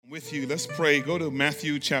With you, let's pray. Go to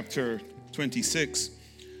Matthew chapter 26.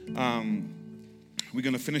 We're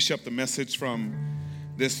going to finish up the message from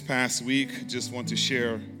this past week. Just want to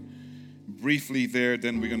share briefly there,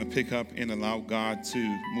 then we're going to pick up and allow God to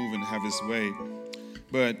move and have his way.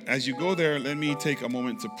 But as you go there, let me take a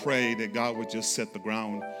moment to pray that God would just set the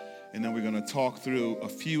ground. And then we're going to talk through a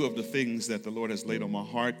few of the things that the Lord has laid on my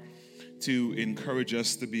heart to encourage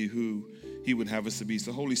us to be who he would have us to be.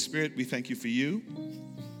 So Holy Spirit, we thank you for you.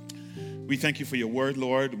 We thank you for your word,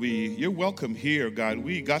 Lord. You're welcome here, God.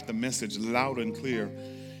 We got the message loud and clear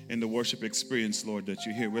in the worship experience, Lord, that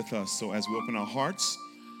you're here with us. So as we open our hearts,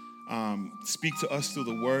 speak to us through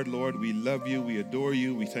the word, Lord. We love you. We adore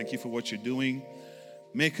you. We thank you for what you're doing.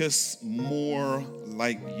 Make us more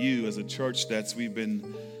like you as a church we've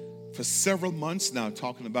been for several months now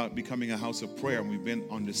talking about becoming a house of prayer, and we've been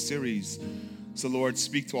on this series. So, Lord,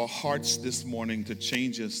 speak to our hearts this morning to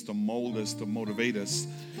change us, to mold us, to motivate us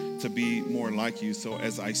to be more like you. So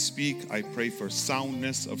as I speak, I pray for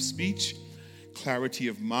soundness of speech, clarity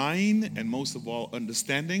of mind, and most of all,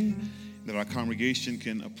 understanding that our congregation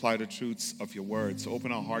can apply the truths of your word. So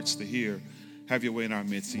open our hearts to hear. Have your way in our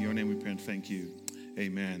midst. In your name we pray and thank you.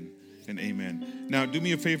 Amen and amen. Now, do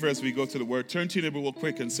me a favor as we go to the word. Turn to your neighbor real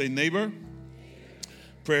quick and say, neighbor,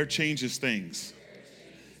 prayer changes things.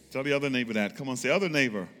 Tell the other neighbor that. Come on, say, other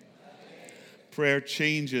neighbor. Prayer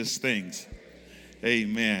changes things.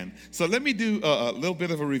 Amen. So let me do a little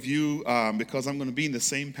bit of a review because I'm going to be in the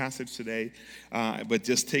same passage today, but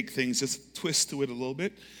just take things, just twist to it a little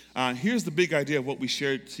bit. Here's the big idea of what we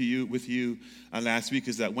shared with you last week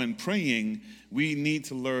is that when praying, we need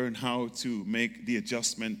to learn how to make the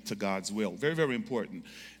adjustment to God's will. Very, very important.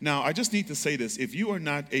 Now, I just need to say this. If you are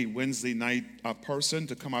not a Wednesday night person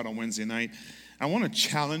to come out on Wednesday night, I want to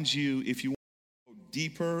challenge you if you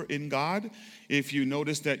deeper in God. If you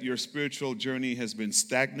notice that your spiritual journey has been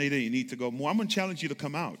stagnated, you need to go more. I'm going to challenge you to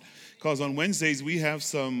come out because on Wednesdays we have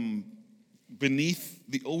some beneath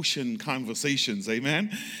the ocean conversations,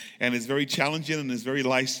 amen? And it's very challenging and it's very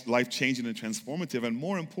life-changing and transformative. And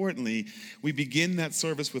more importantly, we begin that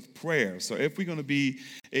service with prayer. So if we're going to be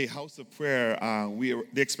a house of prayer,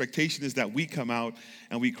 the expectation is that we come out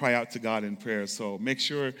and we cry out to God in prayer. So make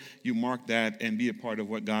sure you mark that and be a part of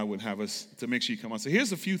what God would have us to make sure you come out. So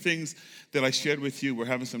here's a few things that I shared with you. We're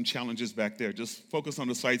having some challenges back there. Just focus on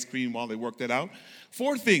the side screen while they work that out.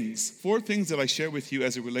 Four things that I share with you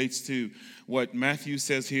as it relates to what Matthew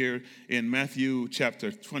says here in Matthew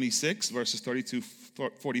chapter 26, verses 32 to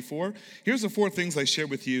 44. Here's the four things I shared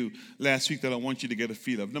with you last week that I want you to get a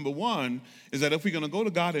feel of. Number one is that if we're going to go to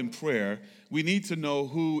God in prayer, we need to know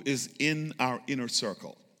who is in our inner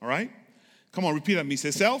circle. All right? Come on, repeat after me.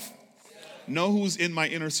 Say, self. Know who's in my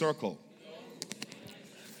inner circle.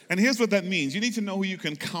 And here's what that means. You need to know who you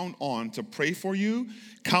can count on to pray for you,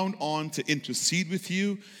 count on to intercede with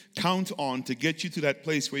you, count on to get you to that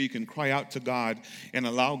place where you can cry out to God and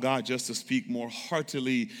allow God just to speak more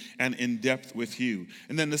heartily and in depth with you.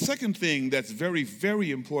 And then the second thing that's very,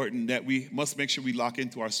 very important that we must make sure we lock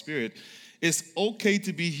into our spirit is okay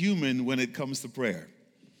to be human when it comes to prayer.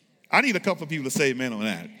 I need a couple of people to say amen on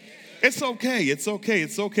that. It's okay. It's okay.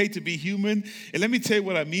 It's okay to be human. And let me tell you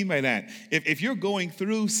what I mean by that. If you're going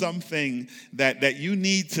through something that you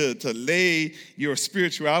need to lay your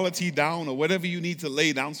spirituality down or whatever you need to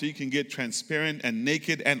lay down so you can get transparent and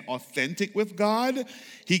naked and authentic with God,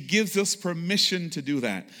 he gives us permission to do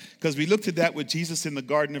that. Because we looked at that with Jesus in the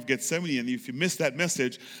Garden of Gethsemane. And if you missed that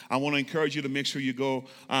message, I want to encourage you to make sure you go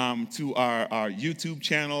to our YouTube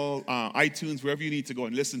channel, iTunes, wherever you need to go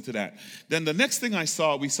and listen to that. Then the next thing we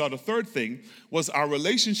saw the third thing was our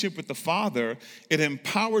relationship with the Father. It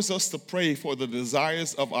empowers us to pray for the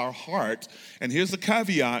desires of our heart. And here's the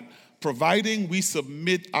caveat, providing we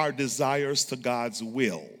submit our desires to God's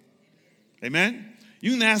will. Amen?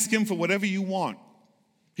 You can ask him for whatever you want.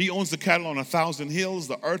 He owns the cattle on 1,000 hills.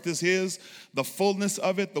 The earth is his. The fullness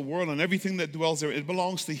of it, the world and everything that dwells there, it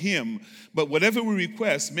belongs to him. But whatever we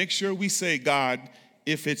request, make sure we say, God,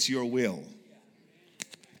 if it's your will.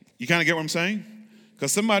 You kind of get what I'm saying?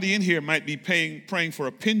 Because somebody in here might be praying for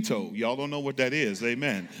a Pinto. Y'all don't know what that is.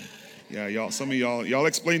 Amen. Yeah, some of y'all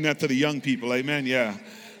explain that to the young people. Amen. Yeah.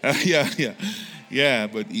 Yeah,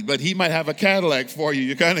 but he might have a Cadillac for you.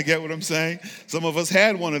 You kind of get what I'm saying? Some of us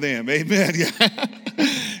had one of them. Amen.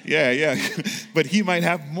 Yeah. But he might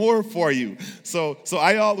have more for you. So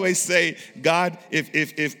I always say, God,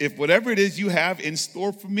 if whatever it is you have in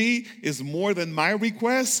store for me is more than my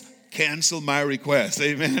request, cancel my request.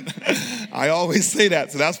 Amen. I always say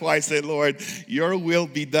that. So that's why I say, Lord, your will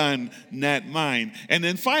be done, not mine. And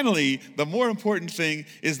then finally, the more important thing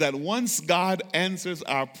is that once God answers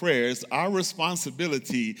our prayers, our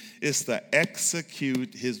responsibility is to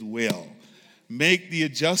execute his will. Make the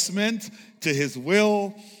adjustment to his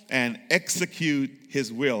will and execute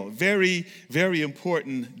his will. Very, very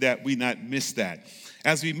important that we not miss that.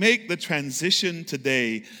 As we make the transition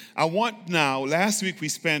today, last week we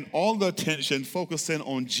spent all the attention focusing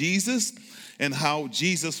on Jesus and how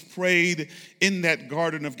Jesus prayed in that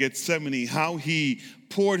Garden of Gethsemane, how he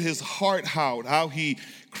poured his heart out, how he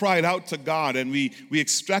cried out to God, and we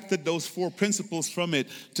extracted those 4 principles from it.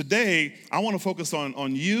 Today, I want to focus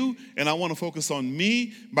on you, and I want to focus on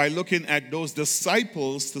me by looking at those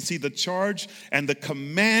disciples to see the charge and the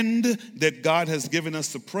command that God has given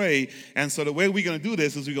us to pray. And so the way we're going to do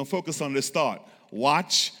this is we're going to focus on this thought: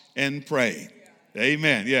 watch and pray. Yeah.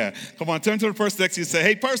 Amen. Yeah. Come on, turn to the person next to you and say,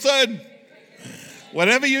 hey, person,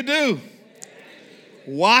 whatever you do,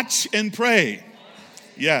 watch and pray.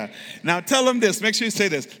 Yeah. Now tell them this. Make sure you say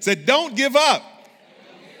this. Say, don't give up.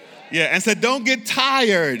 Yeah. And say, don't get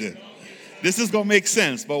tired. This is going to make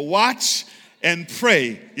sense. But watch and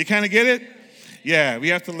pray. You kind of get it? Yeah. We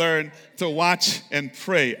have to learn to watch and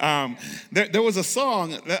pray. There was a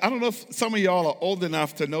song. I don't know if some of y'all are old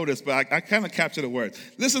enough to know this, but I kind of captured the words.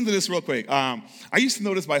 Listen to this real quick. I used to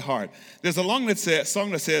know this by heart. There's a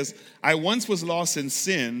song that says, I once was lost in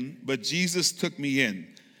sin, but Jesus took me in.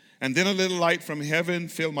 And then a little light from heaven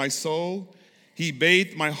filled my soul. He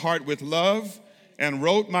bathed my heart with love and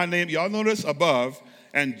wrote my name, y'all notice, above.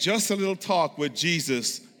 And just a little talk with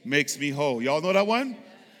Jesus makes me whole. Y'all know that one?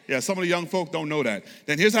 Yeah, some of the young folk don't know that.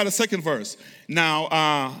 Then here's how the second verse. Now,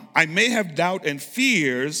 I may have doubt and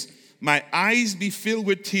fears, my eyes be filled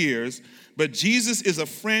with tears, but Jesus is a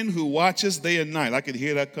friend who watches day and night. I could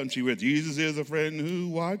hear that country with Jesus is a friend who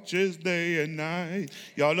watches day and night.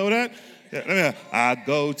 Y'all know that? Yeah, I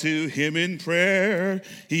go to him in prayer.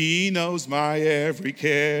 He knows my every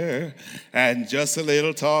care. And just a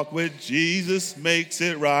little talk with Jesus makes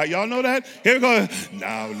it right. Y'all know that? Here we go.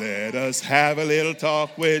 Now let us have a little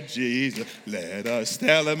talk with Jesus. Let us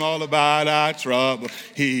tell him all about our trouble.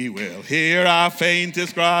 He will hear our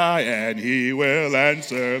faintest cry, and he will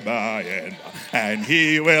answer by and by. And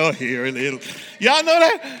he will hear a little. Y'all know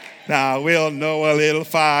that? Now we'll know a little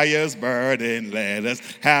fire's burning. Let us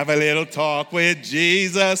have a little talk with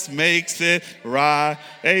Jesus. Makes it right.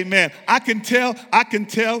 Amen. I can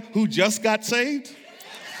tell who just got saved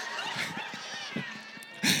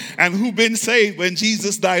and who been saved when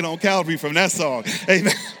Jesus died on Calvary from that song.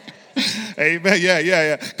 Amen. Amen.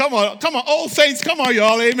 Yeah. Come on. Old saints, come on,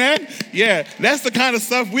 y'all. Amen. Yeah, that's the kind of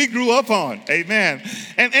stuff we grew up on. Amen.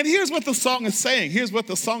 And here's what the song is saying.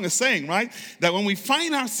 Right? That when we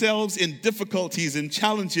find ourselves in difficulties and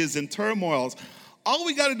challenges and turmoils, all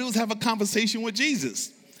we got to do is have a conversation with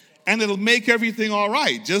Jesus. And it'll make everything all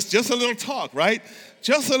right. Just a little talk, right?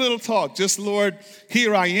 Just a little talk. Just, Lord,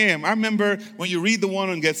 here I am. I remember when you read the one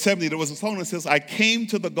on Gethsemane, there was a song that says, I came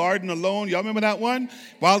to the garden alone. Y'all remember that one?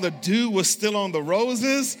 While the dew was still on the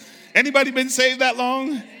roses. Anybody been saved that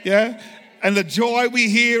long? Yeah? And the joy we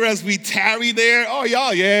hear as we tarry there. Oh,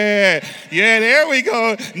 y'all, yeah, there we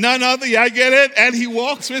go. None other, I get it. And he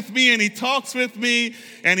walks with me and he talks with me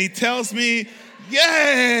and he tells me,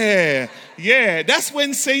 yeah. That's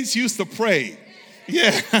when saints used to pray.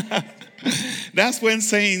 Yeah. That's when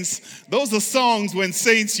those are songs when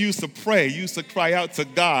saints used to pray, used to cry out to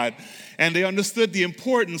God. And they understood the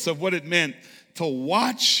importance of what it meant to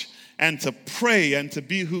watch and to pray and to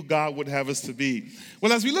be who God would have us to be.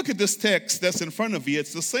 Well, as we look at this text that's in front of you,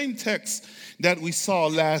 it's the same text that we saw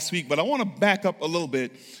last week, but I want to back up a little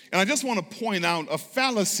bit, and I just want to point out a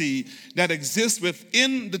fallacy that exists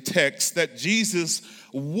within the text that Jesus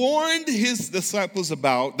warned his disciples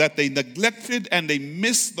about, that they neglected and they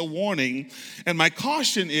missed the warning. And my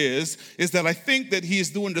caution is that I think that he is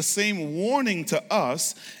doing the same warning to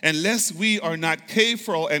us. Unless we are not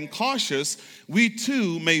careful and cautious, we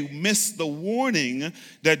too may miss the warning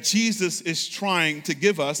that Jesus is trying to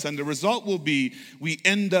give us. And the result will be we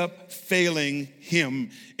end up failing him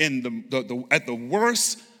in at the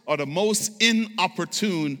worst or the most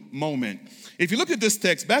inopportune moment. If you look at this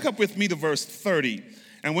text, back up with me to verse 30.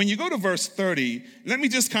 And when you go to verse 30, let me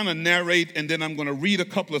just kind of narrate, and then I'm going to read a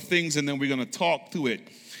couple of things, and then we're going to talk through it.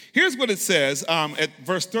 Here's what it says at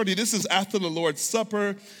verse 30. This is after the Lord's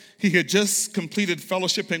Supper. He had just completed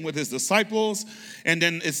fellowshipping with his disciples. And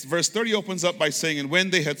then verse 30 opens up by saying, and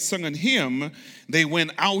when they had sung an hymn, they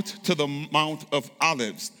went out to the Mount of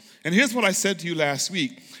Olives. And here's what I said to you last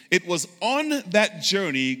week. It was on that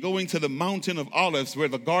journey going to the Mountain of Olives, where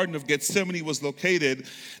the Garden of Gethsemane was located,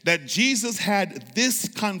 that Jesus had this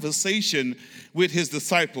conversation with his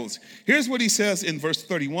disciples. Here's what he says in verse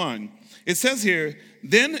 31. It says here,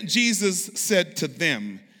 "Then Jesus said to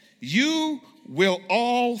them, 'You will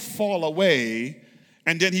all fall away.'"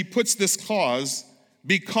 And then he puts this clause,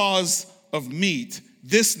 "because of meat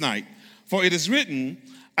this night. For it is written,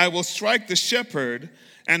 'I will strike the shepherd,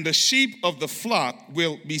 and the sheep of the flock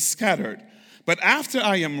will be scattered.' But after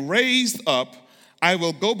I am raised up, I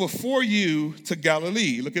will go before you to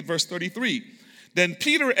Galilee." Look at verse 33. "Then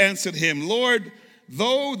Peter answered him, 'Lord,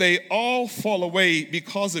 though they all fall away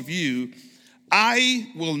because of you, I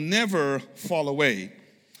will never fall away.'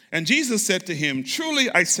 And Jesus said to him, 'Truly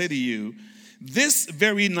I say to you, this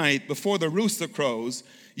very night before the rooster crows,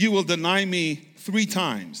 you will deny me 3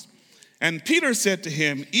 times. And Peter said to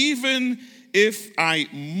him, 'Even if I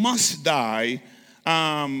must die,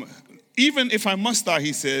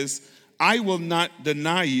 he says, 'I will not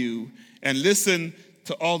deny you.' And listen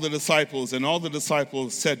to all the disciples. And all the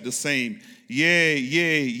disciples said the same. 'Yea,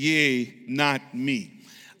 yea, yea, not me.'"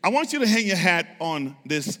 I want you to hang your hat on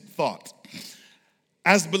this thought.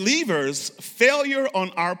 As believers, failure on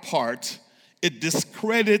our part, it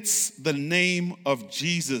discredits the name of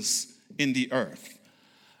Jesus in the earth.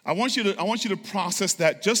 I want you to process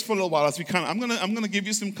that just for a little while as we I'm gonna give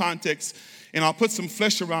you some context, and I'll put some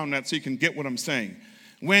flesh around that so you can get what I'm saying.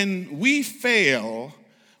 When we fail,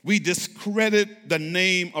 we discredit the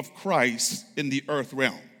name of Christ in the earth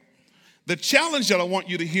realm. The challenge that I want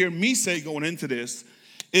you to hear me say going into this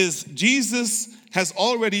is Jesus has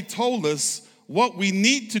already told us what we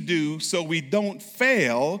need to do so we don't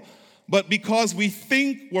fail, but because we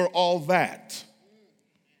think we're all that.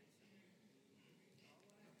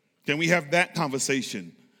 Can we have that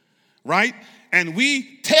conversation? Right? And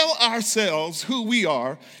we tell ourselves who we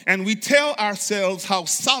are, and we tell ourselves how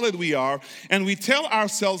solid we are, and we tell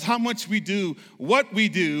ourselves how much we do, what we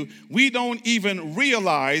do. We don't even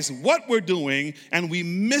realize what we're doing, and we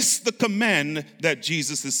miss the command that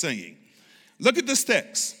Jesus is saying. Look at this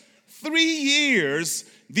text. 3 years,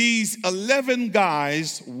 these 11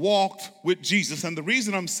 guys walked with Jesus. And the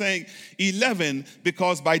reason I'm saying 11,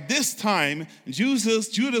 because by this time,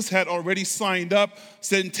 Judas had already signed up,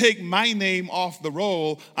 said, "Take my name off the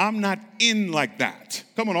roll. I'm not in like that."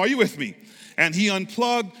 Come on, are you with me? And he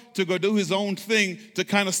unplugged to go do his own thing, to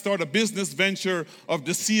kind of start a business venture of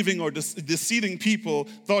deceiving or deceiving people.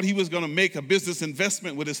 Thought he was going to make a business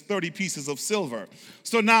investment with his 30 pieces of silver.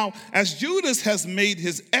 So now, as Judas has made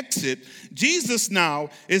his exit, Jesus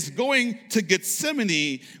now is going to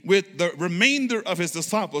Gethsemane with the remainder of his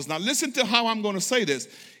disciples. Now listen to how I'm going to say this.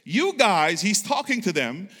 You guys, he's talking to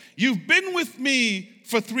them, you've been with me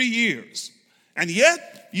for 3 years. And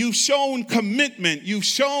yet, you've shown commitment, you've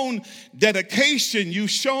shown dedication, you've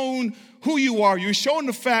shown who you are, you've shown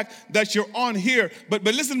the fact that you're on here. But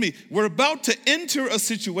listen to me, we're about to enter a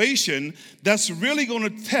situation that's really going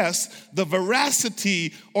to test the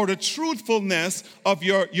veracity or the truthfulness of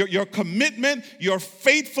your commitment, your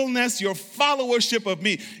faithfulness, your followership of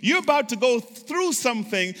me. You're about to go through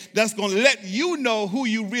something that's going to let you know who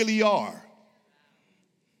you really are.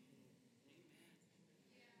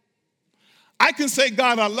 I can say,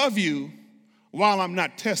 "God, I love you," while I'm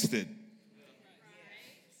not tested.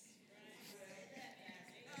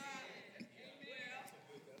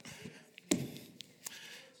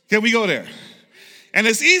 Can we go there? And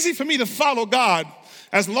it's easy for me to follow God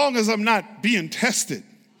as long as I'm not being tested.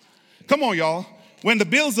 Come on, y'all. When the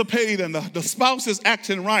bills are paid and the spouse is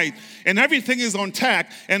acting right and everything is on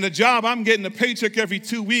tack and the job, I'm getting a paycheck every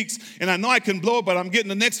 2 weeks and I know I can blow it, but I'm getting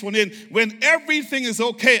the next one in. When everything is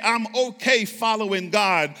okay, I'm okay following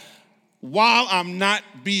God while I'm not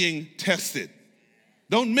being tested.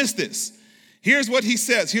 Don't miss this. Here's what he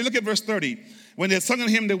says. Here, look at verse 30. When they had sung on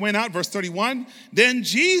him, they went out. Verse 31. Then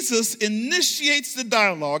Jesus initiates the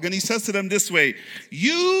dialogue and he says to them this way,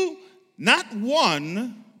 "You, not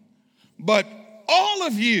one, but all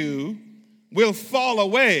of you will fall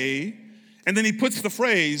away," and then he puts the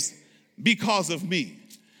phrase, "because of me."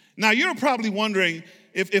 Now you're probably wondering,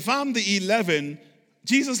 if I'm the 11,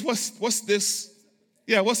 Jesus, what's this?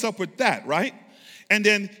 Yeah, what's up with that, right? And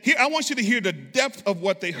then here, I want you to hear the depth of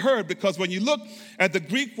what they heard, because when you look at the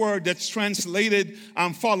Greek word that's translated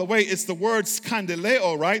fall away, it's the word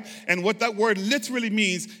skandaleo, right? And what that word literally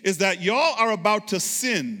means is that y'all are about to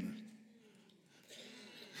sin.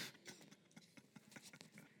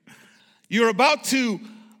 You're about to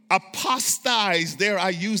apostatize, there I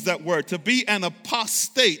use that word, to be an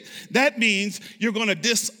apostate. That means you're going to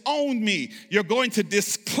disown me. You're going to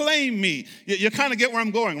disclaim me. You kind of get where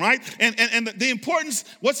I'm going, right? And the importance,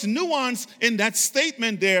 what's nuanced in that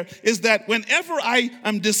statement there is that whenever I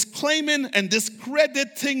am disclaiming and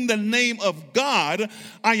discrediting the name of God,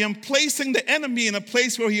 I am placing the enemy in a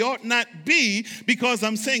place where he ought not be, because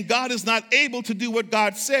I'm saying God is not able to do what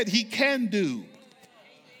God said he can do.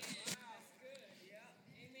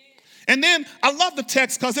 And then I love the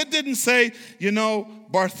text because it didn't say,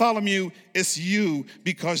 Bartholomew, it's you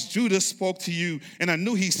because Judas spoke to you and I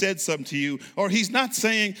knew he said something to you. Or he's not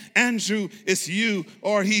saying, Andrew, it's you.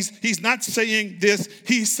 Or he's not saying this.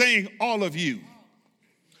 He's saying all of you.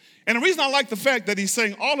 And the reason I like the fact that he's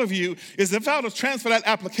saying all of you is if I were to transfer that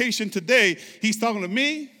application today, he's talking to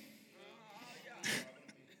me.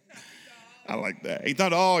 I like that. He's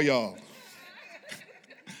not all y'all.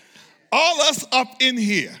 All us up in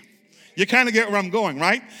here. You kind of get where I'm going,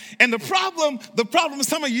 right? And the problem is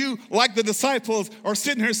some of you, like the disciples, are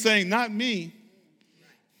sitting here saying, not me.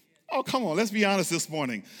 Oh, come on, let's be honest this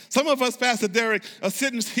morning. Some of us, Pastor Derek, are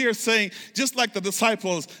sitting here saying, just like the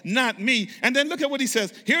disciples, not me. And then look at what he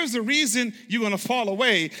says. Here's the reason you're going to fall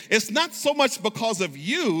away. It's not so much because of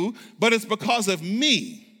you, but it's because of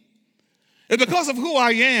me. It's because of who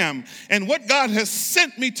I am and what God has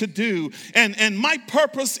sent me to do and my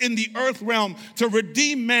purpose in the earth realm to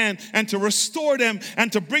redeem man and to restore them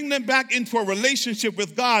and to bring them back into a relationship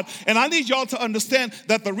with God. And I need y'all to understand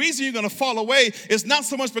that the reason you're going to fall away is not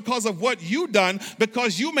so much because of what you've done,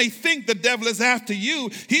 because you may think the devil is after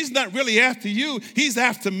you. He's not really after you. He's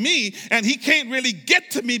after me, and he can't really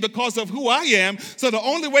get to me because of who I am. So the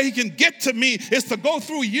only way he can get to me is to go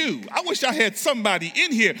through you. I wish I had somebody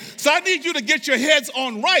in here. So I need you to get your heads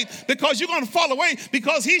on right, because you're going to fall away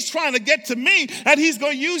because he's trying to get to me and he's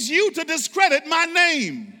going to use you to discredit my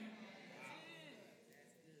name.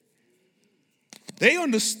 They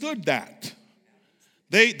understood that.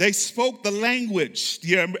 They spoke the language,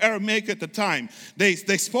 the Aramaic at the time. They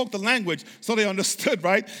spoke the language, so they understood,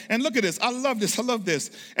 right? And look at this. I love this.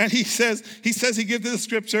 And he gives this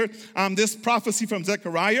scripture, this prophecy from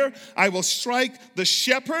Zechariah. I will strike the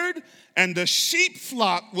shepherd and the sheep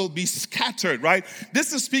flock will be scattered, right?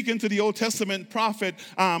 This is speaking to the Old Testament prophet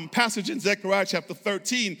passage in Zechariah chapter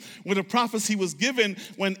 13, where the prophecy was given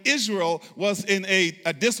when Israel was in a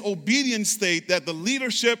disobedient state, that the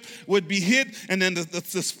leadership would be hit, and then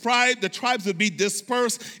the tribes would be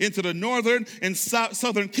dispersed into the northern and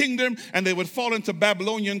southern kingdom, and they would fall into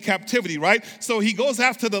Babylonian captivity, right? So he goes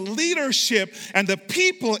after the leadership, and the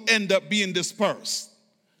people end up being dispersed.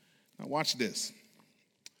 Now watch this.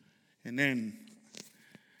 And then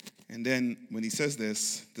when he says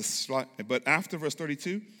this, but after verse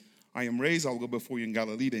 32, I am raised, I will go before you in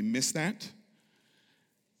Galilee. They missed that.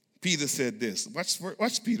 Peter said this.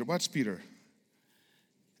 Watch Peter.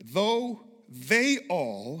 Though they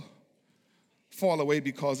all fall away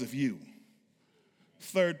because of you.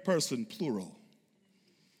 Third person, plural.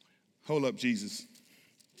 Hold up, Jesus.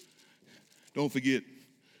 Don't forget,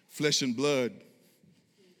 flesh and blood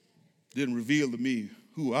didn't reveal to me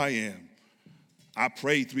who I am. I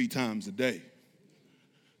pray 3 times a day.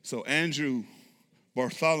 So Andrew,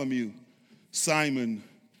 Bartholomew, Simon,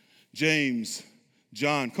 James,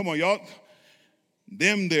 John, come on, y'all.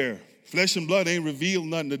 Them there, flesh and blood ain't revealed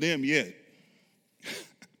nothing to them yet.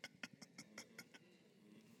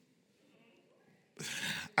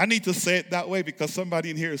 I need to say it that way because somebody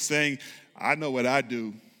in here is saying, I know what I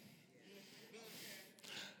do.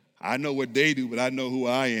 I know what they do, but I know who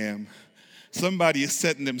I am. Somebody is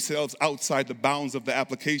setting themselves outside the bounds of the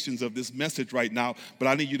applications of this message right now, but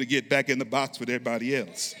I need you to get back in the box with everybody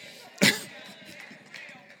else.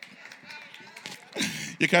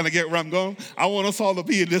 You kind of get where I'm going? I want us all to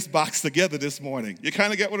be in this box together this morning. You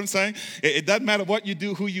kind of get what I'm saying? It doesn't matter what you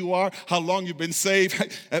do, who you are, how long you've been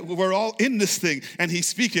saved. We're all in this thing. And he's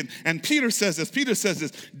speaking. And Peter says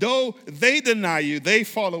this. Though they deny you, they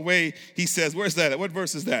fall away. He says, where's that? What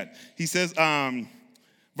verse is that? He says,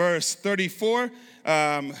 verse 34,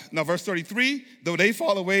 verse 33, though they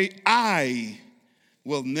fall away, I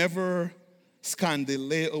will never,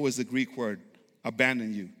 skandaleo is the Greek word,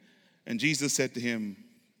 abandon you. And Jesus said to him,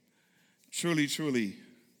 truly, truly,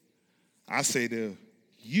 I say to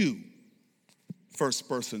you, first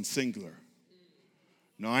person singular.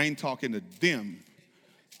 No, I ain't talking to them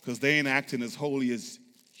because they ain't acting as holy as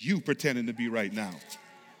you pretending to be right now.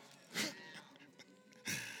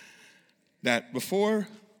 That before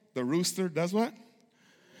the rooster does what?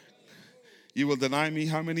 You will deny me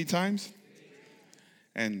how many times?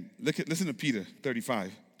 And listen to Peter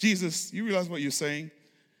 35. Jesus, you realize what you're saying?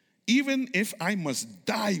 even if I must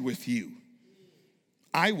die with you,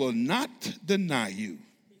 I will not deny you.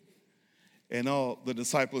 And all the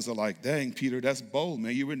disciples are like, dang, Peter, that's bold,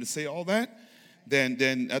 man. You ready to say all that?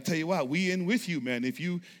 Then I'll tell you what, we in with you, man. If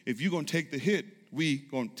you're going to take the hit, we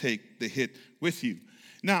going to take the hit with you.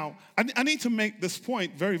 Now, I need to make this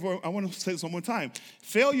point I want to say this one more time.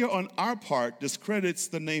 Failure on our part discredits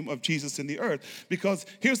the name of Jesus in the earth, because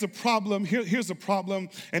here's the problem, here's the problem,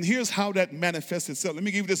 and here's how that manifests itself. Let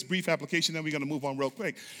me give you this brief application, then we're going to move on real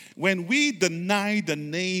quick. When we deny the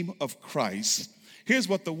name of Christ, here's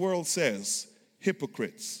what the world says: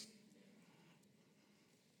 hypocrites.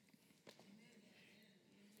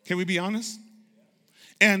 Can we be honest?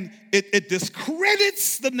 And it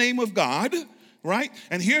discredits the name of God, right?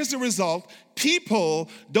 And here's the result. People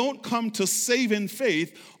don't come to saving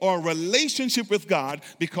faith or a relationship with God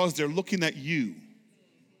because they're looking at you.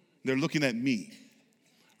 They're looking at me.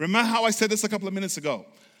 Remember how I said this a couple of minutes ago?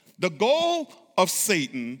 The goal of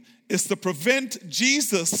Satan is to prevent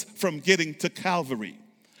Jesus from getting to Calvary.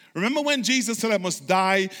 Remember when Jesus said, I must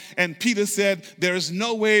die, and Peter said, there is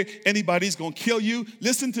no way anybody's going to kill you?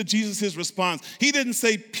 Listen to Jesus' response. He didn't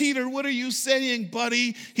say, Peter, what are you saying,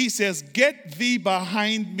 buddy? He says, get thee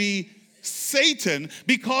behind me, Satan,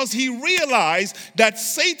 because he realized that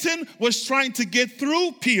Satan was trying to get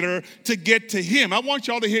through Peter to get to him. I want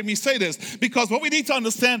y'all to hear me say this, because what we need to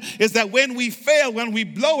understand is that when we fail, when we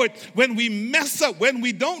blow it, when we mess up, when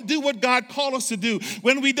we don't do what God called us to do,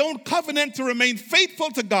 when we don't covenant to remain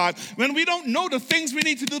faithful to God, when we don't know the things we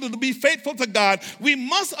need to do to be faithful to God, we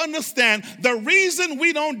must understand the reason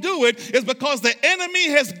we don't do it is because the enemy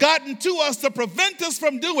has gotten to us to prevent us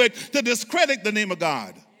from doing it, to discredit the name of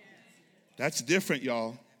God. That's different,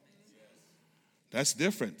 y'all. That's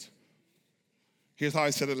different. Here's how I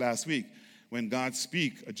said it last week. When God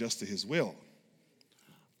speaks, adjust to his will.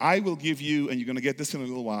 I will give you, and you're going to get this in a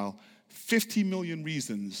little while, 50 million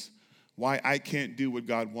reasons why I can't do what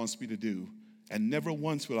God wants me to do. And never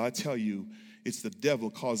once will I tell you it's the devil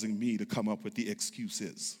causing me to come up with the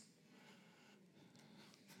excuses.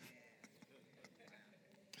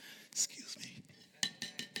 Excuse me.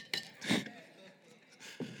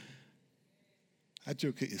 That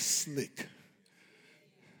joker is slick.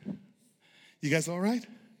 You guys all right?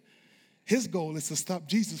 His goal is to stop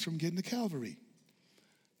Jesus from getting to Calvary.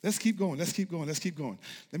 Let's keep going. Let's keep going. Let's keep going.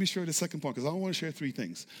 Let me share the second point, because I want to share three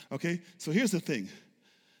things. Okay? So here's the thing.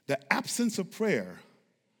 The absence of prayer,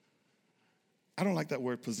 I don't like that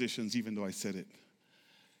word positions, even though I said it,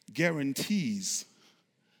 guarantees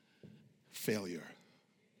failure.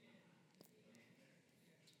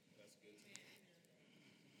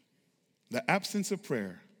 The absence of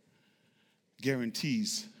prayer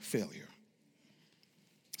guarantees failure.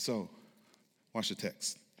 So, watch the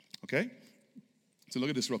text, okay? So look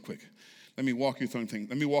at this real quick. Let me walk you through something.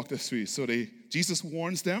 Let me walk this through. So Jesus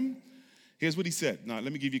warns them. Here's what he said. Now,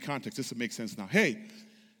 let me give you context. This will make sense now. Hey,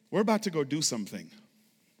 we're about to go do something.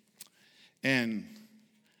 And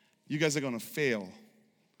you guys are going to fail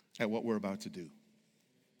at what we're about to do.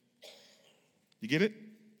 You get it?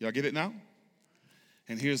 Y'all get it now?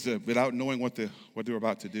 And here's without knowing what they're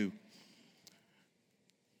about to do.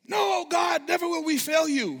 No, God, never will we fail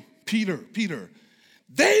you. Peter,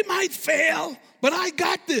 they might fail, but I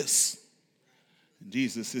got this. And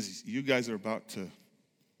Jesus says, you guys are about to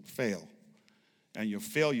fail, and your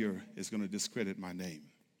failure is going to discredit my name.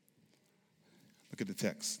 Look at the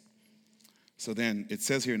text. So then it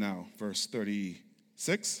says here now, verse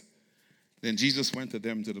 36, then Jesus went to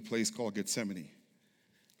them to the place called Gethsemane.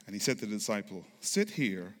 And he said to the disciple, sit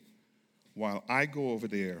here while I go over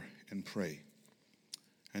there and pray.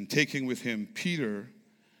 And taking with him Peter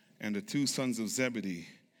and the two sons of Zebedee,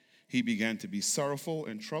 he began to be sorrowful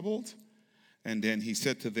and troubled. And then he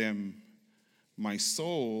said to them, my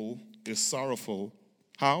soul is sorrowful.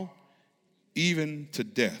 How? Even to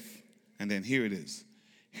death. And then here it is.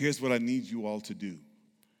 Here's what I need you all to do.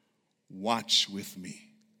 Watch with me.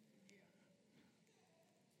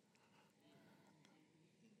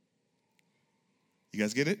 You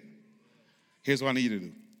guys get it? Here's what I need you to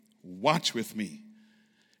do. Watch with me.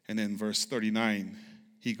 And then verse 39,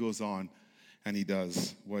 he goes on and he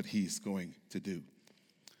does what he's going to do.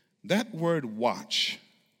 That word watch,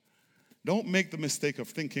 don't make the mistake of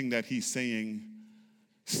thinking that he's saying,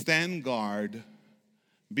 stand guard,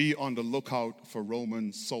 be on the lookout for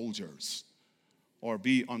Roman soldiers, or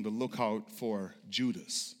be on the lookout for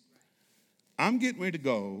Judas. I'm getting ready to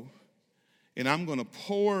go, and I'm going to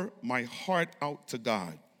pour my heart out to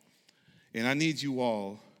God. And I need you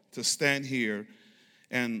all to stand here.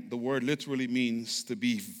 And the word literally means to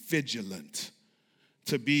be vigilant,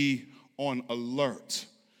 to be on alert,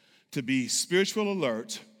 to be spiritual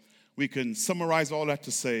alert, we can summarize all that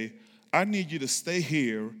to say, I need you to stay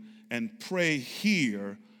here and pray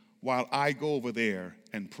here while I go over there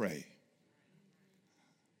and pray.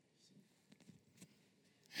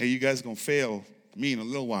 Hey, you guys going to fail me in a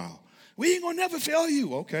little while. We ain't going to never fail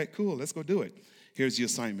you. Okay, cool. Let's go do it. Here's the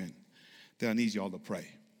assignment. Then I need y'all to pray.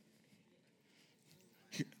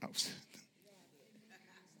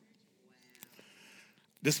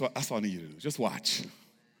 That's all I need you to do. Just watch.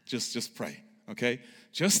 Just pray, okay?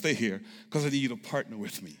 Just stay here because I need you to partner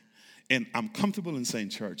with me. And I'm comfortable in saying,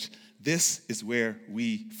 church, this is where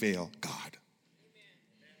we fail God.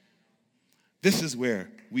 This is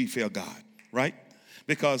where we fail God, right?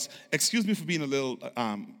 Because, excuse me for being a little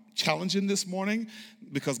challenging this morning,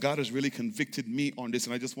 because God has really convicted me on this,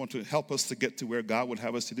 and I just want to help us to get to where God would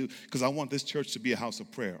have us to do, because I want this church to be a house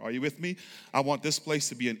of prayer. Are you with me? I want this place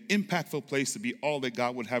to be an impactful place, to be all that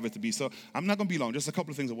God would have it to be. So I'm not going to be long. Just a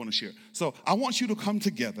couple of things I want to share. So I want you to come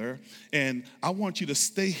together, and I want you to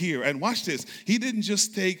stay here. And watch this. He didn't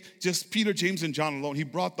just take just Peter, James, and John alone. He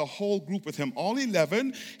brought the whole group with him, all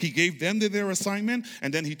 11. He gave them their assignment,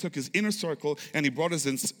 and then he took his inner circle, and he brought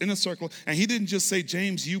his inner circle, and he didn't just say,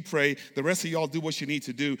 James, you pray. The rest of y'all do what you need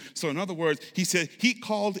to do. So in other words, he said he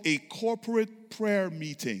called a corporate prayer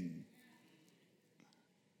meeting.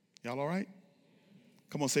 Y'all all right?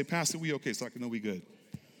 Come on, say, Pastor, we okay, so I can know we good.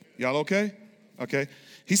 Y'all okay? Okay.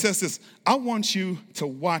 He says this, I want you to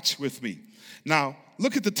watch with me. Now,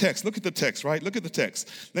 look at the text. Look at the text, right? Look at the text.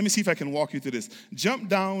 Let me see if I can walk you through this. Jump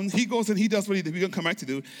down. He goes and he does what we're going to come back to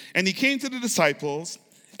do. And he came to the disciples,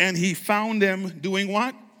 and he found them doing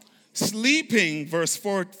what? Sleeping, verse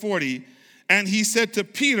 40. And he said to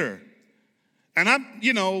Peter, and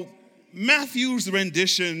Matthew's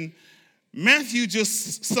rendition, Matthew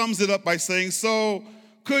just sums it up by saying, so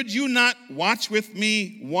could you not watch with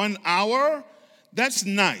me 1 hour? That's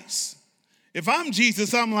nice. If I'm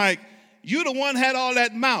Jesus, I'm like, you the one had all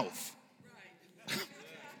that mouth.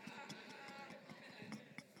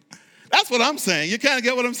 That's what I'm saying. You kind of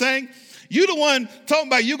get what I'm saying? You the one talking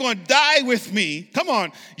about you going to die with me. Come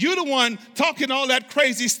on. You the one talking all that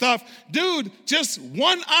crazy stuff. Dude, just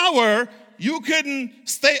 1 hour, you couldn't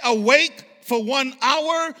stay awake for 1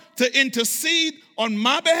 hour to intercede on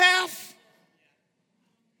my behalf?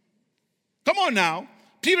 Come on now.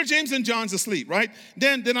 Peter, James, and John's asleep, right?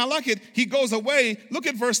 Then I like it. He goes away. Look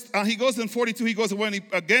at verse, he goes in 42. He goes away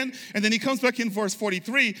again, and then he comes back in verse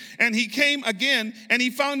 43. And he came again, and he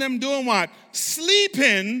found them doing what?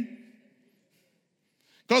 Sleeping,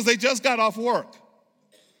 because they just got off work.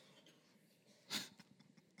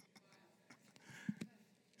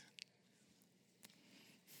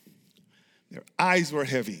 Their eyes were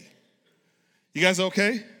heavy. You guys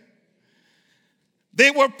okay? They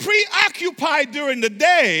were preoccupied during the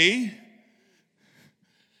day,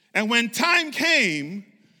 and when time came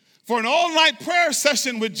for an all-night prayer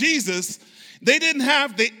session with Jesus, they didn't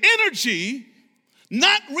have the energy,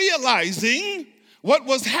 not realizing what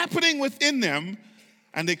was happening within them,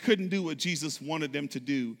 and they couldn't do what Jesus wanted them to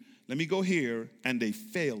do. Let me go here, and they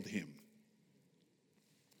failed him.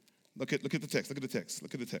 Look at the text, look at the text,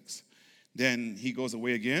 look at the text. Then he goes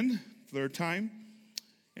away again, third time.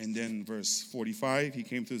 And then verse 45, he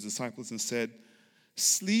came to his disciples and said,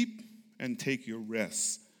 sleep and take your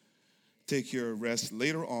rest. Take your rest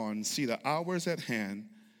later on. See, the hour is at hand.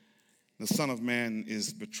 The Son of Man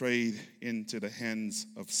is betrayed into the hands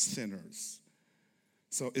of sinners.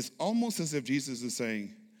 So it's almost as if Jesus is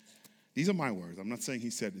saying, these are my words. I'm not saying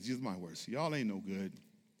he said this. These are my words. Y'all ain't no good.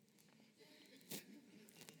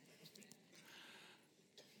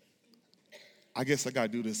 I guess I got to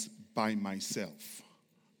do this by myself.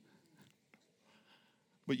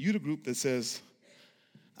 But you the group that says,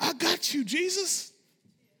 I got you, Jesus.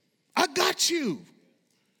 I got you.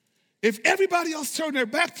 If everybody else turn their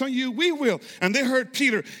backs on you, we will. And they heard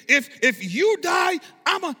Peter, if you die,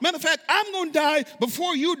 matter of fact, I'm going to die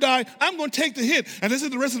before you die. I'm going to take the hit. And this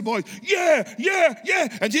is the rest of the boys.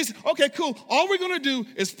 Yeah. And Jesus, okay, cool. All we're going to do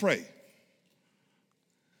is pray.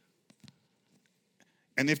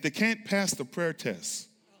 And if they can't pass the prayer test,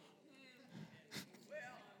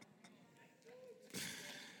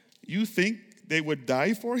 you think they would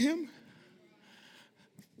die for him?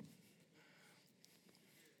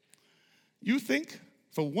 You think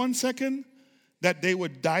for 1 second that they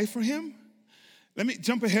would die for him? Let me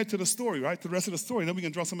jump ahead to the story, right? To the rest of the story. Then we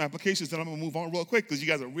can draw some applications. Then I'm going to move on real quick because you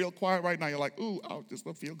guys are real quiet right now. You're like, ooh, this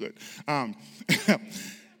will feel good.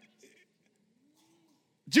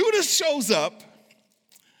 Judas shows up,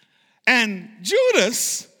 and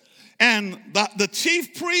Judas and the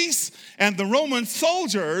chief priests and the Roman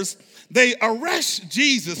soldiers, they arrest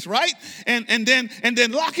Jesus, right? And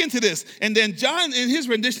then lock into this. And then John, in his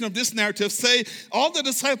rendition of this narrative, say all the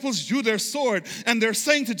disciples drew their sword and they're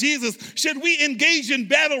saying to Jesus, should we engage in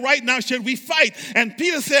battle right now? Should we fight? And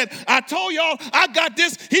Peter said, I told y'all I got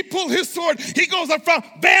this. He pulled his sword. He goes up front.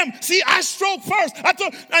 Bam. See, I struck first.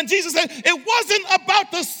 And Jesus said, it wasn't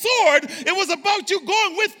about the sword. It was about you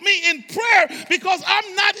going with me in prayer because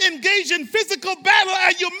I'm not engaged in physical battle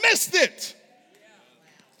and you missed it.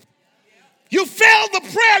 You failed the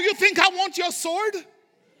prayer. You think I want your sword? And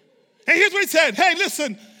here's what he said. Hey,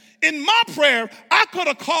 listen, in my prayer, I could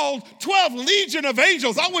have called 12 legion of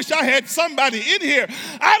angels. I wish I had somebody in here.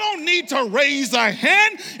 I don't need to raise a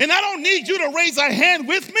hand, and I don't need you to raise a hand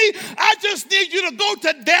with me. I just need you to go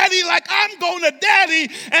to daddy like I'm going to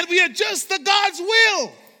daddy, and we adjust to God's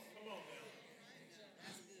will.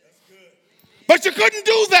 But you couldn't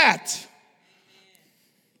do that.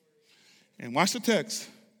 And watch the text.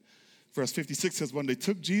 Verse 56 says, when they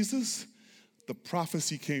took Jesus, the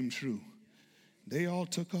prophecy came true. They all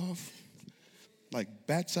took off like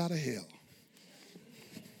bats out of hell.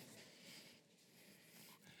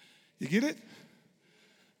 You get it?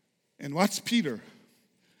 And watch Peter.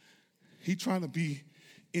 He trying to be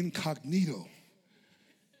incognito.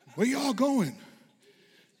 Where y'all going?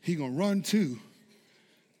 He gonna run too,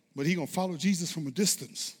 but he gonna follow Jesus from a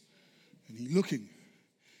distance. And he looking.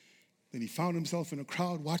 Then he found himself in a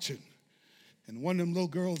crowd watching. And one of them little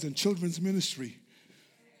girls in children's ministry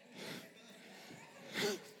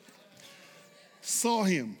saw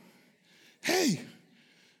him. Hey,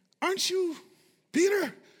 aren't you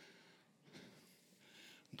Peter?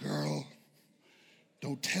 Girl,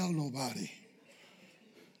 don't tell nobody.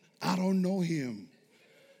 I don't know him.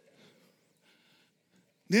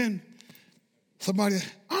 Then somebody,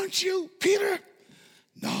 aren't you Peter?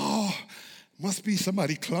 No, must be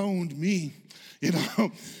somebody cloned me. You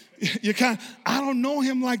know, I don't know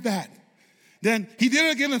him like that. Then he did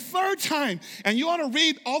it again a third time. And you ought to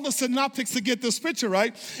read all the synoptics to get this picture,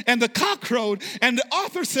 right? And the cock crowed, and the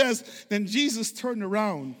author says, then Jesus turned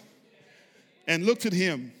around and looked at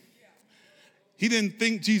him. He didn't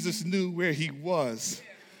think Jesus knew where he was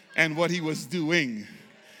and what he was doing.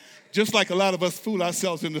 Just like a lot of us fool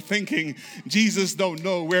ourselves into thinking Jesus don't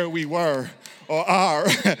know where we were or are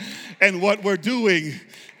and what we're doing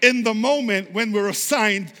in the moment when we're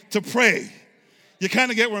assigned to pray. You kind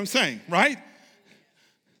of get what I'm saying, right?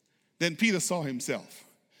 Then Peter saw himself.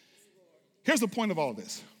 Here's the point of all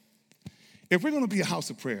this. If we're going to be a house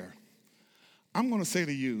of prayer, I'm going to say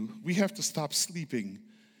to you, we have to stop sleeping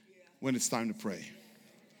when it's time to pray.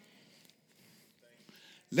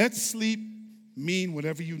 Let sleep mean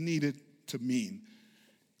whatever you need it to mean.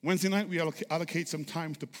 Wednesday night, we allocate some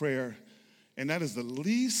time to prayer, and that is the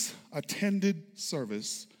least attended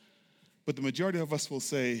service. But the majority of us will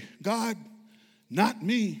say, God, not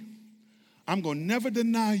me. I'm going to never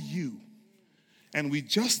deny you. And we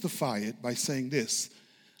justify it by saying this,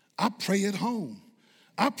 I pray at home.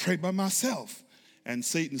 I pray by myself. And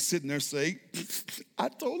Satan's sitting there saying, I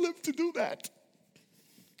told him to do that.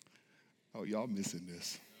 Oh, y'all missing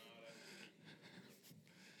this.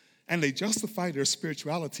 And they justify their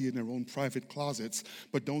spirituality in their own private closets,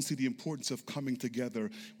 but don't see the importance of coming together.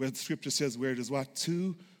 Where the scripture says where it is what?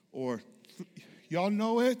 2 or 3. Y'all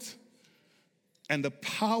know it? And the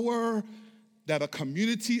power that a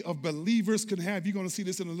community of believers can have. You're going to see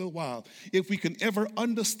this in a little while. If we can ever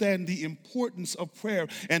understand the importance of prayer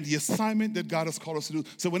and the assignment that God has called us to do.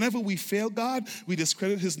 So whenever we fail God, we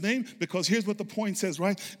discredit his name, because here's what the point says,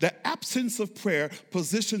 right? The absence of prayer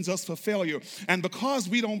positions us for failure. And because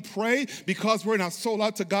we don't pray, because we're not sold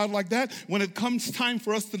out to God like that, when it comes time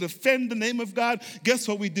for us to defend the name of God, guess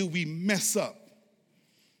what we do? We mess up.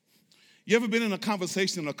 You ever been in a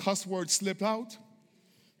conversation and a cuss word slipped out?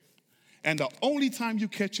 And the only time you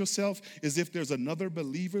catch yourself is if there's another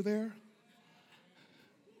believer there?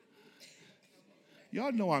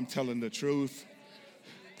 Y'all know I'm telling the truth.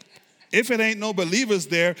 If it ain't no believers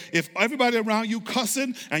there, if everybody around you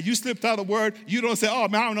cussing and you slipped out a word, you don't say, oh,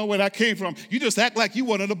 man, I don't know where that came from. You just act like you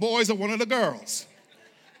one of the boys or one of the girls.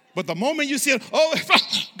 But the moment you see it, oh,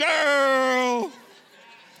 girl.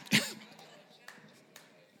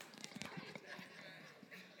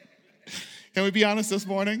 Can we be honest this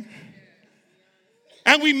morning?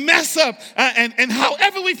 And we mess up, and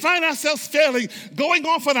however we find ourselves failing, going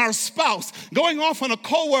off on our spouse, going off on a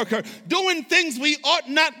coworker, doing things we ought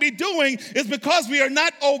not be doing, is because we are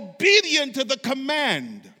not obedient to the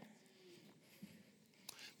command.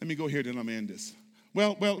 Let me go here, then I'm going to end this.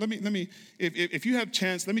 Well, let me. If you have a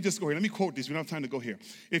chance, let me just go here. Let me quote this. We don't have time to go here.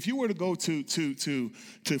 If you were to go to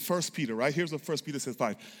 1 Peter, right? Here's what 1 Peter says,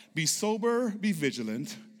 5. Be sober, be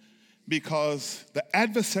vigilant. Because the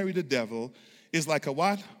adversary, the devil, is like a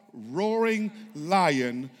what? Roaring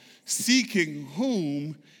lion, seeking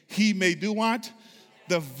whom he may do what?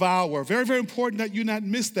 Devour. Very, very important that you not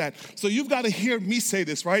miss that. So you've got to hear me say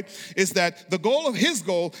this, right? Is that the goal of his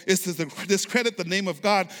goal is to discredit the name of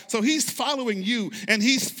God. So he's following you and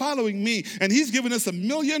he's following me, and he's giving us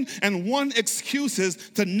 1,000,001 excuses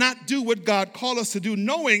to not do what God called us to do,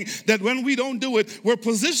 knowing that when we don't do it, we're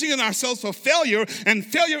positioning ourselves for failure, and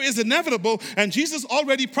failure is inevitable. And Jesus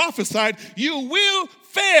already prophesied, you will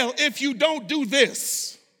fail if you don't do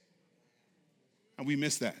this. And we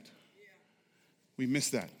miss that. We miss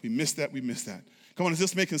that. We miss that. We miss that. Come on, is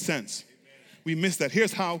this making sense? We miss that.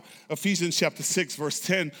 Here's how Ephesians chapter 6, verse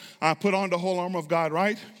 10, put on the whole armor of God,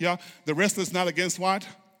 right? Yeah. The wrestle is not against what?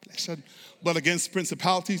 But against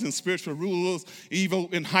principalities and spiritual rulers, evil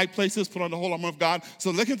in high places. Put on the whole armor of God.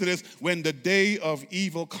 So look into this. When the day of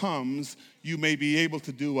evil comes, you may be able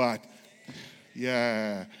to do what?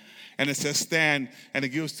 Yeah. And it says stand, and it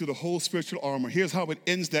gives to the whole spiritual armor. Here's how it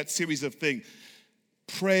ends that series of things.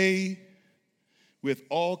 Pray with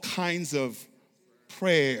all kinds of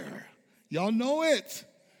prayer. Y'all know it.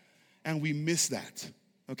 And we miss that,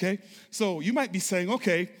 okay? So you might be saying,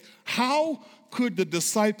 okay, how could the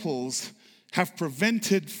disciples have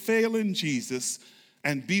prevented failing Jesus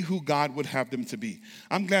and be who God would have them to be?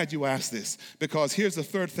 I'm glad you asked this, because here's the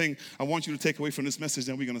third thing I want you to take away from this message,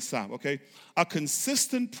 and we're going to stop, okay? A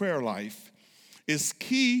consistent prayer life is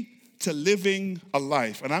key to living a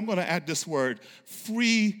life, and I'm going to add this word,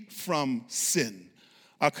 free from sin.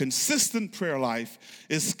 A consistent prayer life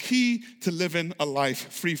is key to living a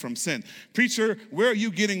life free from sin. Preacher, where are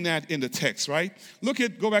you getting that in the text, right?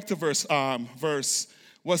 Go back to verse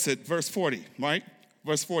 40, right?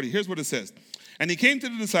 Verse 40, here's what it says. And he came to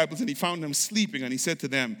the disciples and he found them sleeping, and he said to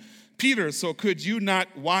them, Peter, so could you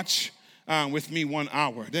not watch with me 1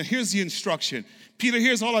 hour? Then here's the instruction. Peter,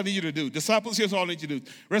 here's all I need you to do. Disciples, here's all I need you to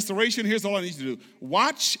do. Restoration, here's all I need you to do.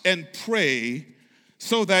 Watch and pray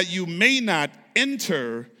so that you may not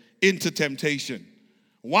enter into temptation.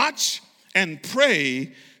 Watch and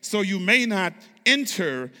pray so you may not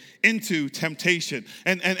enter into temptation.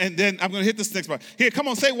 And then I'm going to hit this next part. Here, come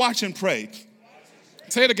on, say watch and pray.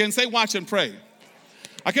 Say it again, say watch and pray.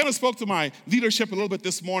 I kind of spoke to my leadership a little bit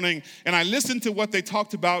this morning, and I listened to what they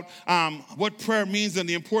talked about, what prayer means and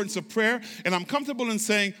the importance of prayer, and I'm comfortable in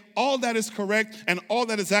saying all that is correct and all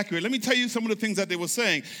that is accurate. Let me tell you some of the things that they were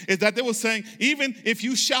saying, is that they were saying, even if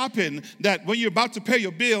you shopping, that when you're about to pay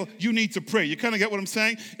your bill, you need to pray. You kind of get what I'm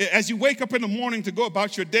saying? As you wake up in the morning to go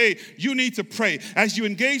about your day, you need to pray. As you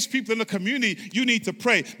engage people in the community, you need to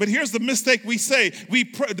pray. But here's the mistake we say,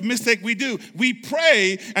 the mistake we do. We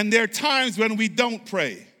pray, and there are times when we don't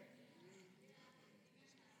pray.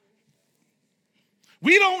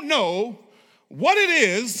 We don't know what it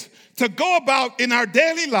is to go about in our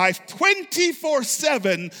daily life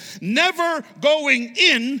 24/7, never going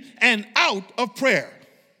in and out of prayer.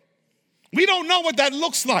 We don't know what that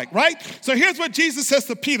looks like, right? So here's what Jesus says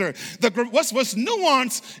to Peter. What's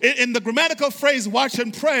nuanced in the grammatical phrase watch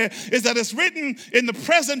and pray is that it's written in the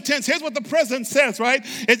present tense. Here's what the present says, right?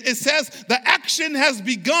 It says the action has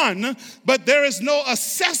begun, but there is no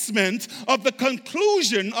assessment of the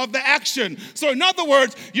conclusion of the action. So in other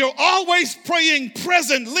words, you're always praying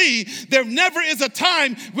presently. There never is a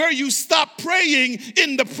time where you stop praying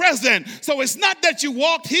in the present. So it's not that you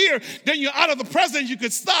walked here, then you're out of the present, you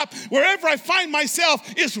could stop. Wherever I find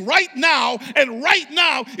myself is right now, and right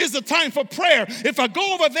now is the time for prayer. If I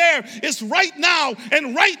go over there, it's right now,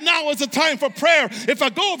 and right now is the time for prayer. If I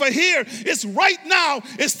go over here, it's right now,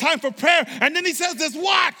 it's time for prayer. And then he says this,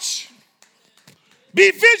 watch.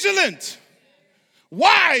 Be vigilant.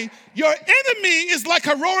 Why? Your enemy is like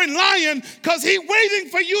a roaring lion because he's waiting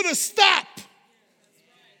for you to stop.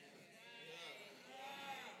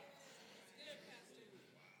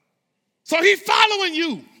 So he's following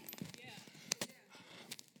you.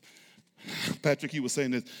 Patrick, he was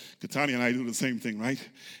saying that Katani and I do the same thing, right?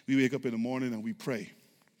 We wake up in the morning and we pray.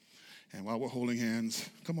 And while we're holding hands,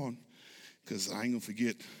 come on, because I ain't going to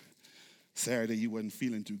forget, Saturday you wasn't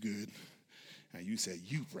feeling too good. And you said,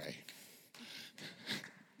 you pray.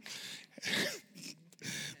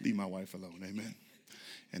 Leave my wife alone, amen.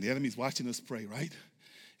 And the enemy's watching us pray, right?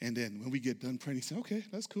 And then when we get done praying, he says, okay,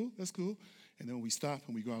 that's cool. And then when we stop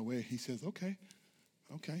and we go our way, he says, okay.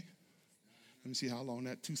 Let me see how long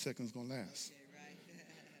that 2 seconds is going to last.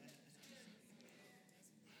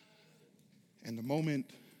 And the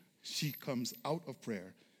moment she comes out of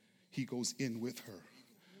prayer, he goes in with her.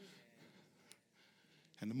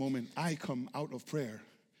 And the moment I come out of prayer,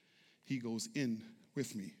 he goes in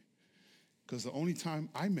with me. Because the only time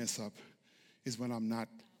I mess up is when I'm not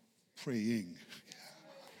praying.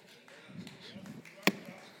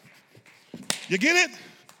 You get it?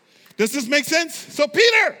 Does this make sense? So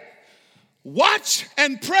Peter, watch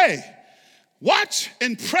and pray. Watch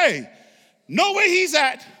and pray. Know where he's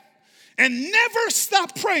at and never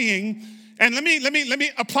stop praying. And let me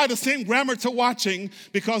apply the same grammar to watching,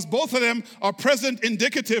 because both of them are present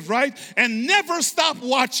indicative, right? And never stop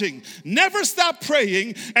watching, never stop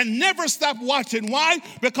praying, and never stop watching. Why?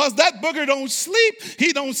 Because that booger don't sleep,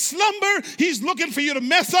 he don't slumber, he's looking for you to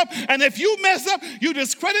mess up. And if you mess up, you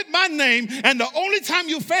discredit my name, and the only time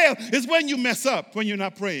you fail is when you mess up, when you're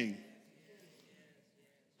not praying.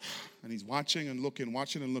 And he's watching and looking,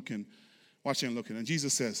 watching and looking, watching and looking. And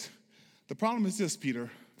Jesus says, the problem is this, Peter.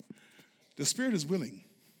 The spirit is willing.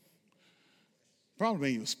 The problem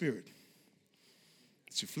ain't your spirit.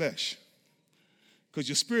 It's your flesh. Because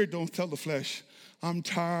your spirit don't tell the flesh, I'm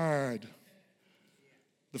tired.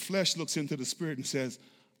 The flesh looks into the spirit and says,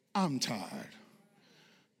 I'm tired.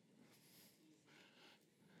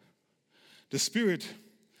 The spirit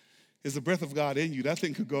is the breath of God in you. That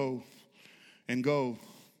thing could go and go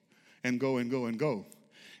and go and go and go.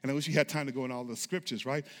 And I wish we had time to go in all the scriptures,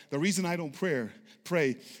 right? The reason I don't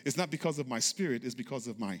pray is not because of my spirit, it's because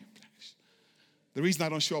of my flesh. The reason I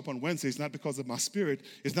don't show up on Wednesday is not because of my spirit,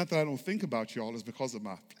 it's not that I don't think about y'all, it's because of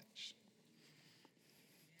my flesh.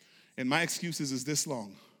 And my excuses is this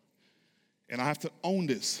long. And I have to own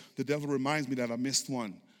this. The devil reminds me that I missed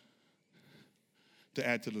one to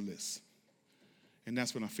add to the list. And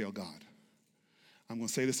that's when I fail God. I'm going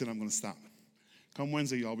to say this and I'm going to stop. Come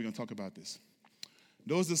Wednesday, y'all, we're going to talk about this.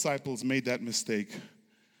 Those disciples made that mistake,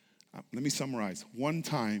 let me summarize, one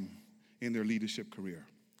time in their leadership career.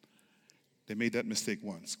 They made that mistake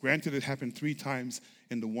once. Granted, it happened 3 times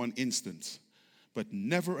in the one instance, but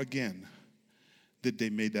never again did they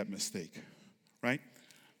make that mistake, right?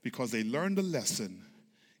 Because they learned a lesson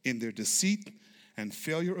in their deceit and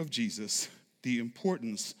failure of Jesus, the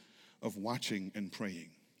importance of watching and praying.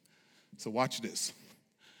 So watch this.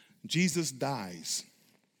 Jesus dies,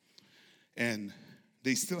 and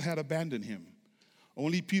they still had abandoned him.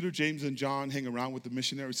 Only Peter, James, and John hang around with the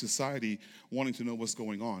missionary society wanting to know what's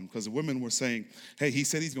going on. Because the women were saying, hey, he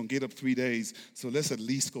said he's going to get up 3 days, so let's at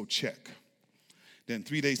least go check. Then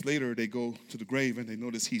 3 days later, they go to the grave and they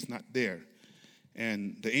notice he's not there.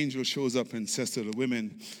 And the angel shows up and says to the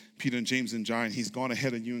women, Peter and James and John, he's gone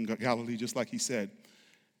ahead of you in Galilee, just like he said.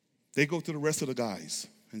 They go to the rest of the guys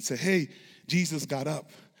and say, hey, Jesus got up.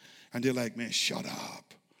 And they're like, man, shut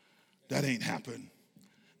up. That ain't happened.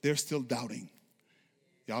 They're still doubting.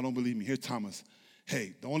 Y'all don't believe me. Here's Thomas.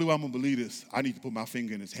 Hey, the only way I'm going to believe this, I need to put my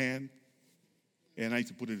finger in his hand, and I need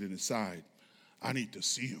to put it in his side. I need to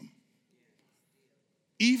see him.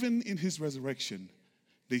 Even in his resurrection,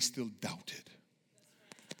 they still doubted.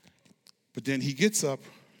 But then he gets up.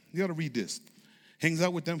 You got to read this. Hangs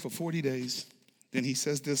out with them for 40 days. Then he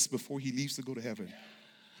says this before he leaves to go to heaven.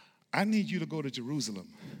 I need you to go to Jerusalem,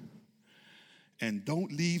 and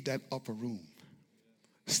don't leave that upper room.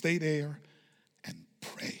 Stay there and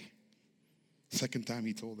pray. Second time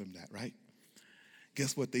he told them that, right?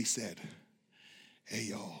 Guess what they said? Hey,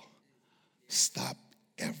 y'all, stop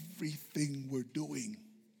everything we're doing.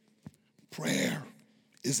 Prayer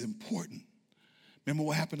is important. Remember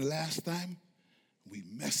what happened the last time? We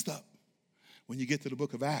messed up. When you get to the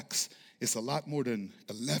book of Acts, it's a lot more than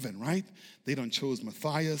 11, right? They done chose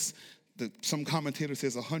Matthias. Some commentator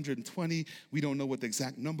says 120. We don't know what the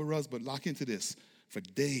exact number is, but lock into this. For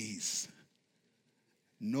days,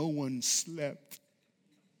 no one slept.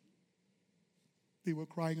 They were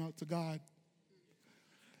crying out to God.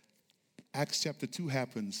 Acts chapter 2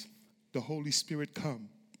 happens. The Holy Spirit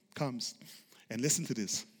comes. And listen to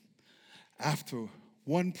this. After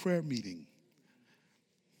one prayer meeting,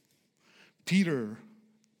 Peter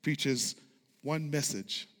preaches one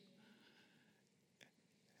message.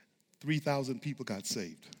 3,000 people got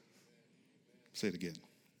saved. Say it again.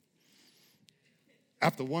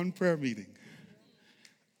 After one prayer meeting,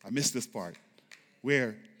 I missed this part,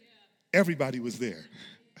 where everybody was there.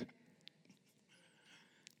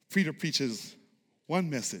 Peter preaches one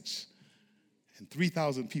message, and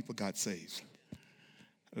 3,000 people got saved.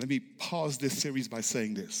 Let me pause this series by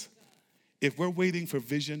saying this. If we're waiting for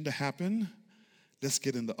vision to happen, let's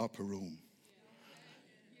get in the upper room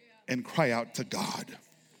and cry out to God.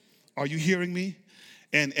 Are you hearing me?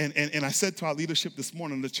 And I said to our leadership this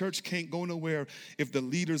morning, the church can't go nowhere if the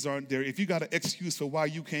leaders aren't there. If you got an excuse for why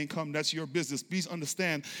you can't come, that's your business. Please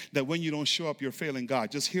understand that when you don't show up, you're failing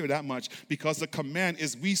God. Just hear that much, because the command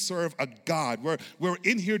is we serve a God. We're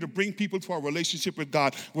in here to bring people to our relationship with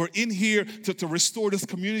God. We're in here to restore this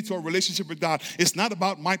community to our relationship with God. It's not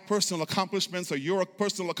about my personal accomplishments or your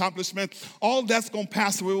personal accomplishments. All that's going to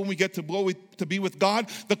pass away when we get to be with God.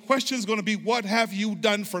 The question is going to be, what have you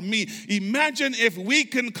done for me? Imagine if we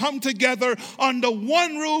can come together under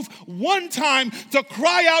one roof, one time, to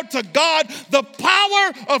cry out to God, the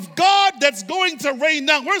power of God that's going to rain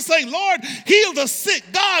down. We're saying, Lord, heal the sick.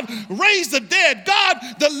 God, raise the dead. God,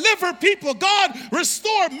 deliver people. God,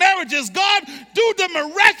 restore marriages. God, do the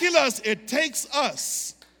miraculous. It takes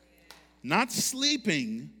us not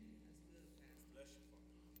sleeping,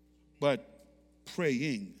 but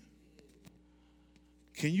praying.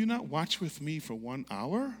 Can you not watch with me for 1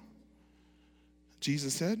 hour?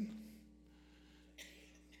 Jesus said.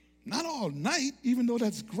 Not all night, even though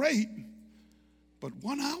that's great, but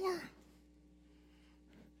 1 hour?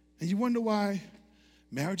 And you wonder why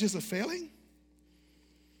marriages are failing?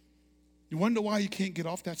 You wonder why you can't get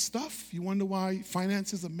off that stuff? You wonder why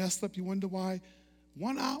finances are messed up? You wonder why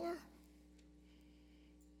 1 hour?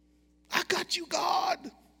 I got you,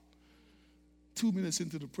 God. 2 minutes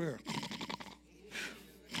into the prayer.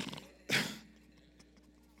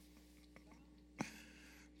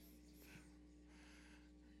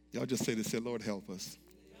 Y'all just say this, say, Lord, help us.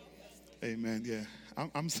 Amen, yeah.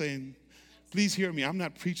 I'm saying, please hear me. I'm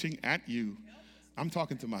not preaching at you. I'm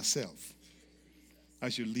talking to myself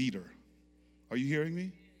as your leader. Are you hearing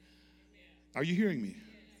me? Are you hearing me?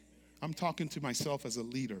 I'm talking to myself as a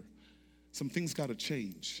leader. Some things got to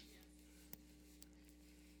change.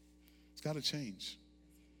 It's got to change.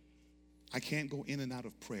 I can't go in and out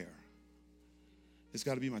of prayer. It's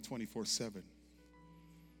got to be my 24/7.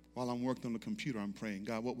 While I'm working on the computer, I'm praying,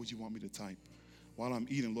 God, what would you want me to type? While I'm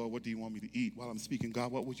eating, Lord, what do you want me to eat? While I'm speaking,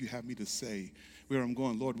 God, what would you have me to say? Where I'm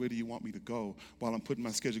going, Lord, where do you want me to go? While I'm putting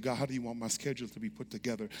my schedule, God, how do you want my schedule to be put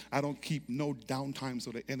together? I don't keep no downtime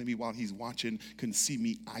so the enemy, while he's watching, can see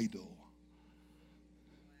me idle.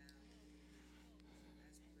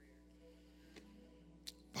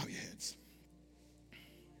 Bow your heads.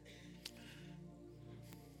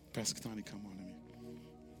 Pastor Katani, come on to me.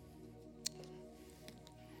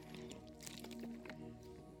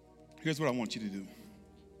 Here's what I want you to do.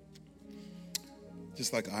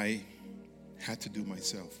 Just like I had to do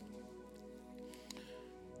myself.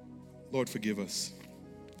 Lord, forgive us.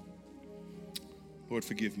 Lord,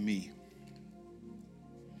 forgive me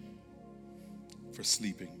for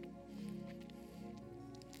sleeping.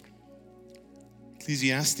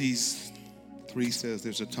 Ecclesiastes 3 says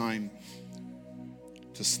there's a time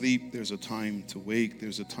to sleep, there's a time to wake,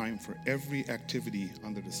 there's a time for every activity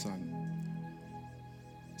under the sun.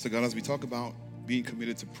 So God, as we talk about being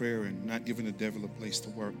committed to prayer and not giving the devil a place to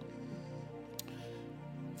work,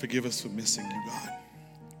 forgive us for missing you, God.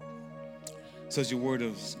 So as your word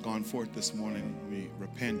has gone forth this morning, we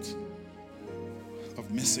repent of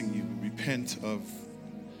missing you. We repent of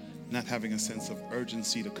not having a sense of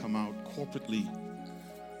urgency to come out corporately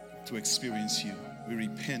to experience you. We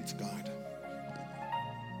repent, God,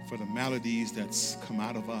 for the maladies that's come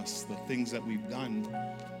out of us, the things that we've done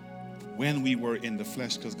when we were in the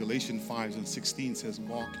flesh, because Galatians 5:16 says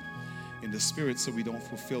walk in the spirit so we don't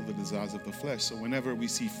fulfill the desires of the flesh. So whenever we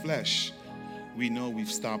see flesh, we know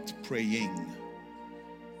we've stopped praying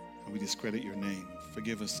and we discredit your name.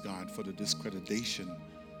 Forgive us, God, for the discreditation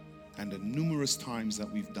and the numerous times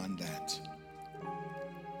that we've done that.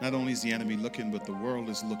 Not only is the enemy looking, but the world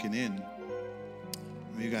is looking in.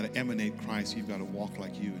 You've got to emanate Christ. You've got to walk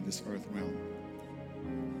like you in this earth realm.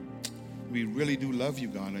 We really do love you,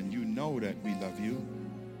 God, and you know that we love you.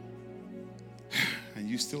 And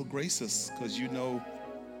you still grace us because you know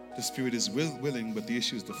the spirit is willing, but the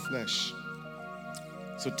issue is the flesh.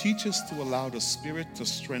 So teach us to allow the spirit to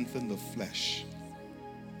strengthen the flesh.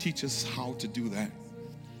 Teach us how to do that.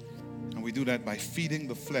 And we do that by feeding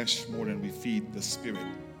the flesh more than we feed the spirit.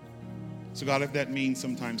 So God, if that means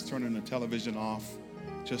sometimes turning the television off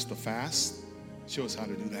just to fast, show us how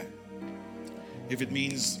to do that. If it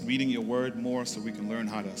means reading your word more so we can learn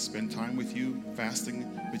how to spend time with you,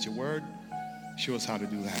 fasting with your word, show us how to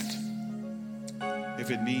do that.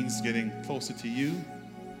 If it means getting closer to you,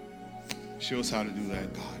 show us how to do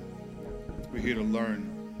that, God. We're here to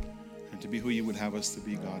learn and to be who you would have us to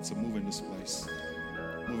be, God. So move in this place.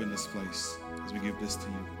 Move in this place as we give this to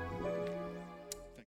you.